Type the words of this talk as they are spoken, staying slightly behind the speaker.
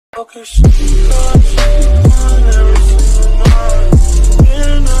In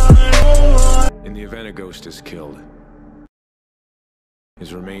the event a ghost is killed,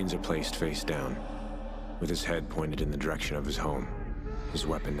 his remains are placed face down, with his head pointed in the direction of his home, his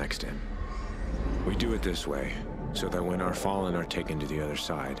weapon next to him. We do it this way, so that when our fallen are taken to the other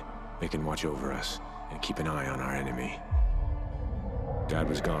side, they can watch over us and keep an eye on our enemy. Dad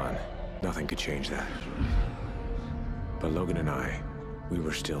was gone. Nothing could change that. But Logan and I, we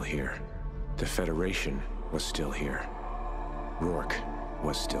were still here. The Federation was still here. Rourke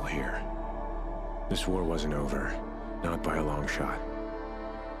was still here. This war wasn't over, not by a long shot.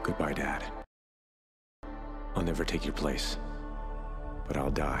 Goodbye, Dad. I'll never take your place, but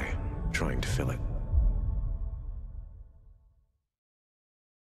I'll die trying to fill it.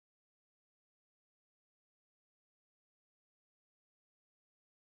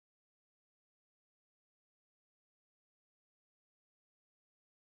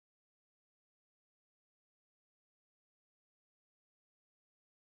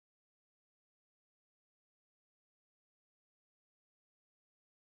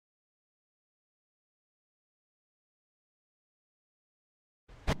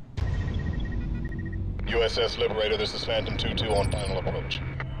 USS Liberator, this is Phantom 2-2 on final approach.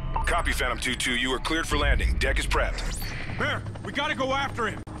 Copy, Phantom 2-2. You are cleared for landing. Deck is prepped. Bear, we gotta go after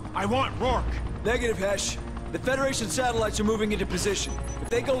him. I want Rourke. Negative, Hesh. The Federation satellites are moving into position. If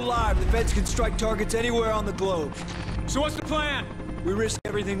they go live, the Feds can strike targets anywhere on the globe. So what's the plan? We risk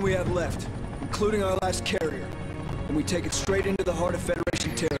everything we have left, including our last carrier. And we take it straight into the heart of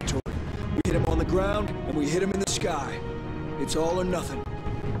Federation territory. We hit him on the ground, and we hit him in the sky. It's all or nothing.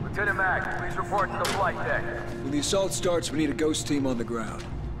 Lieutenant Mack, please report to the flight deck. When the assault starts, we need a ghost team on the ground.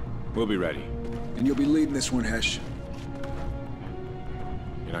 We'll be ready. And you'll be leading this one, Hesh.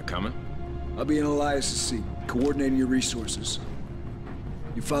 You're not coming? I'll be in Elias' seat, coordinating your resources.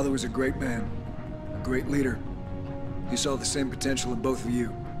 Your father was a great man, a great leader. He saw the same potential in both of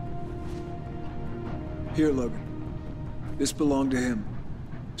you. Here, Logan. This belonged to him.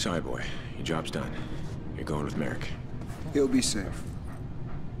 Sorry, boy. Your job's done. You're going with Merrick. He'll be safe.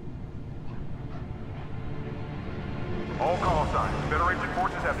 All call signs. Federation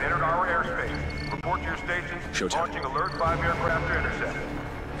forces have entered our airspace. Report to your stations. Showtime. Launching alert 5 aircraft to intercept.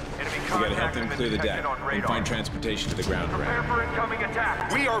 Enemy We gotta help contact them has clear the been deck detected on and radar. find transportation to the ground Prepare ramp. for incoming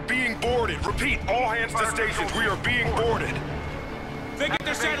attack. We are being boarded. Repeat, all hands to stations. We are being boarded. If they get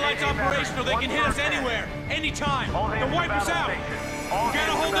their satellites operational, they can hit us anywhere, anytime. All hands They'll wipe to us battle out. station. All We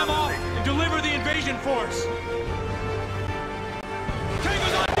gotta hands hold to them battle off station. and deliver the invasion force.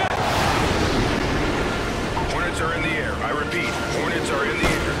 Tango's on deck! Hornets are in the air. I repeat, Hornets are in the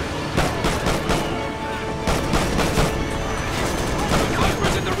air.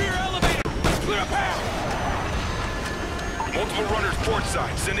 Climbers in the rear elevator! Clear a path! Multiple runners port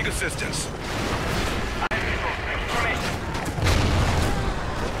side, sending assistance.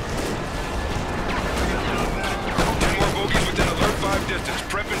 10 more bogies within alert 5 distance.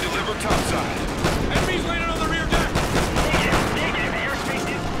 Prep and deliver topside. Enemies landed on the rear deck! Negative. Airspace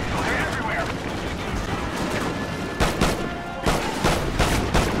is... They're everywhere.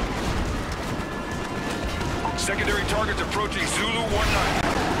 Secondary targets approaching Zulu 19.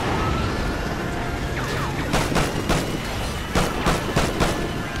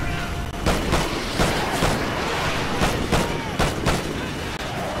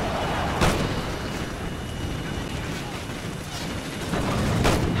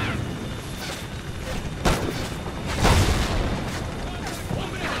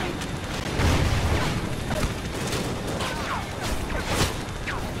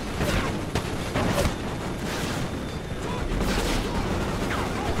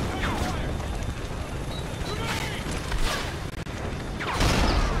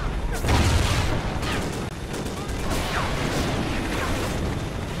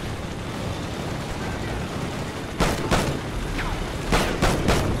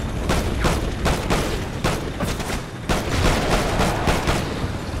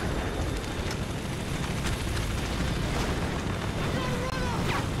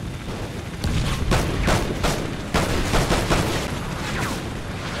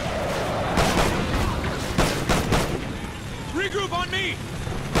 Regroup on me!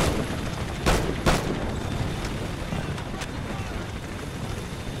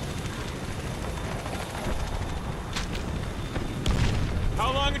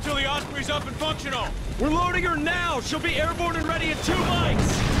 How long until the Osprey's up and functional? We're loading her now! She'll be airborne and ready in 2 mics!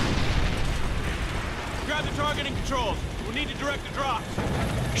 Grab the targeting controls. We'll need to direct the drops.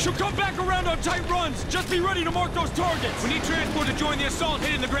 She'll come back around on tight runs! Just be ready to mark those targets! We need transport to join the assault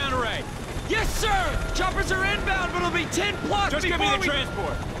hitting the ground array. Yes, sir! Choppers are inbound, but it'll be 10 plus Just give me before the we...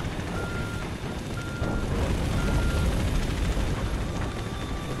 transport.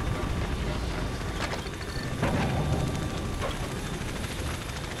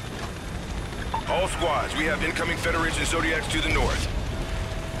 squads, we have incoming Federation Zodiacs to the north.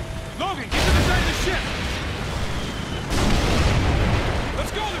 Logan, get to the side of the ship!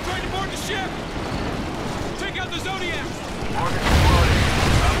 Let's go, they're trying to board the ship! Take out the Zodiacs! Morgan's exploded.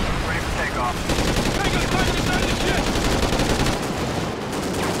 Ready for takeoff. Take us back to the side of the ship!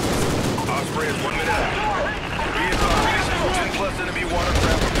 Osprey is 1 minute out. Be advised, 10+ enemy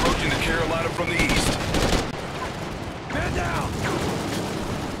watercraft approaching the Carolina from the east. Man down!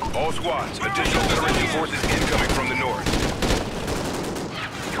 All squads, additional Federation forces incoming from the north.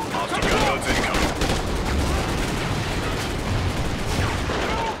 Hostile gunboats incoming.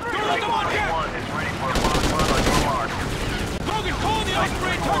 Don't let them on deck! Is ready for a run on your mark. Logan, call the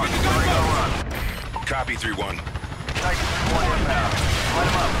Osprey and target the gunboat! Copy 3-1. Titan 3-1 inbound. Light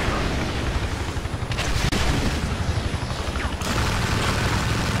him up.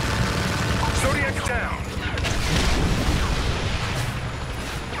 Zodiac's down.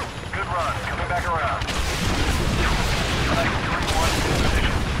 Good run. Coming back around. Titan 3-1 in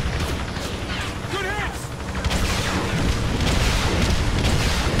position. Good hits!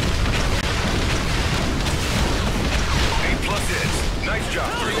 A+ hits. Nice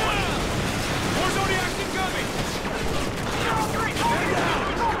job, 3-1. More Zodiacs incoming!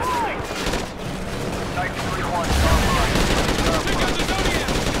 Titan 3-1 online. Take out the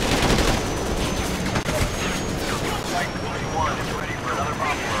Zodiacs! Titan 3-1 is ready for another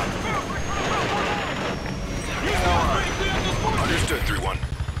bomb run. Use the Osprey to clear out those forces! Understood, 3-1.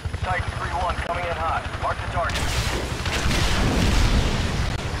 Titan 3-1 coming in hot. Mark the target.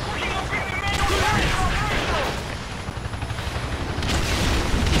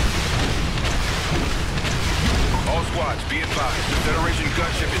 All squads, be advised, the Federation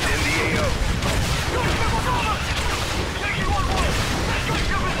gunship is in the AO.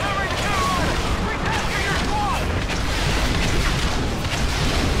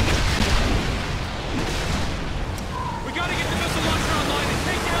 We gotta get the missile launcher online and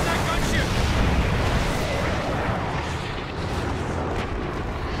take down that gunship!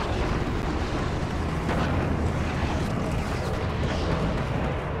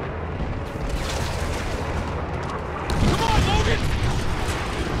 Come on, Logan!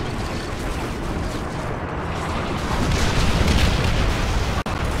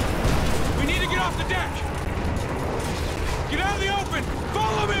 We need to get off the deck! Get out of the open!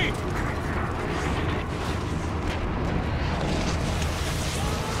 Follow me!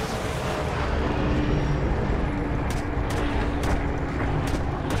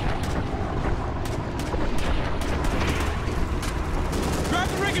 Grab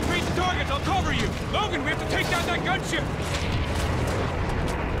the rig and paint the targets, I'll cover you! Logan, we have to take down that gunship!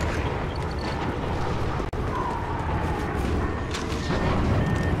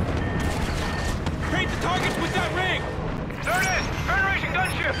 Paint the targets with that rig! There it is! Federation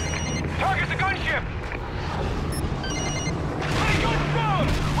gunship! Target the gunship! Hey, guns down!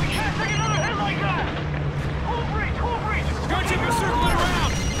 We can't take another hit like that! Full breach! Full breach! Gunship is circling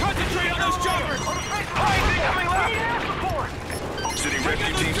around! Concentrate on those choppers! Hi, incoming left! Support! Sending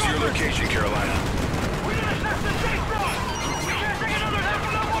rescue teams to your location, Carolina. We need to set the safe zone! We can't take another hit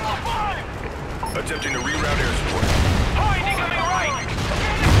from that 105! Attempting to reroute air support. Hi, incoming right!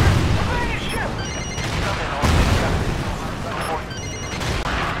 Abandoned ship!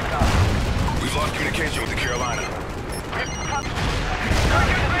 We've lost communication with the Carolina.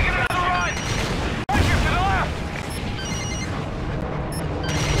 Gunship's making another run! Gunship to the left!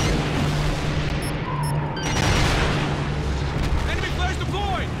 Enemy flares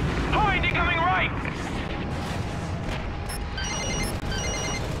deployed! Hind incoming right!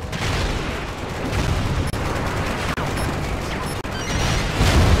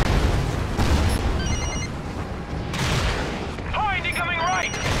 Hind incoming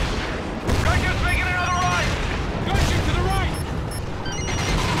right! Gunship's making another run! Gunship to the right!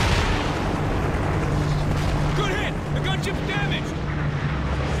 Good hit! The gunship's damaged!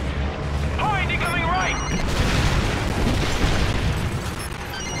 Hind incoming right!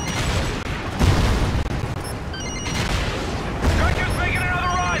 Gunship's making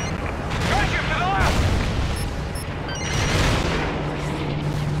another run! Gunship to the left!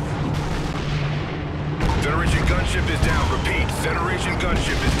 Federation gunship is down. Repeat, Federation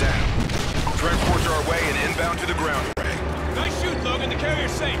gunship is down. Transports are away and inbound to the ground array. Nice shoot, Logan. The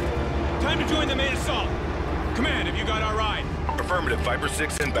carrier's safe. Time to join the main assault. Command, have you got our ride? Affirmative, Viper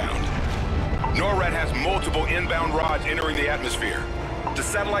 6 inbound. NORAD has multiple inbound rods entering the atmosphere. The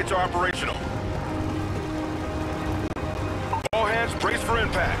satellites are operational. All hands brace for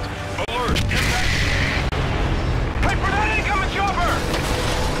impact. Alert! Impact! Wait for that incoming chopper!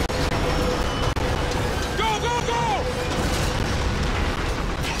 Go, go, go!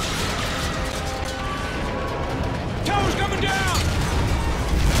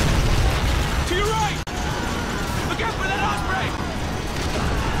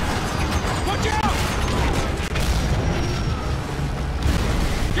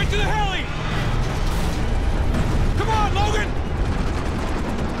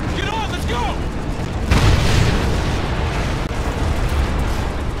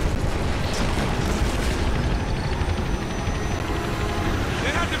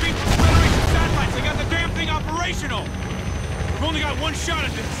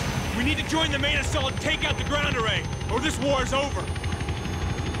 distance. We need to join the main assault and take out the ground array, or this war is over.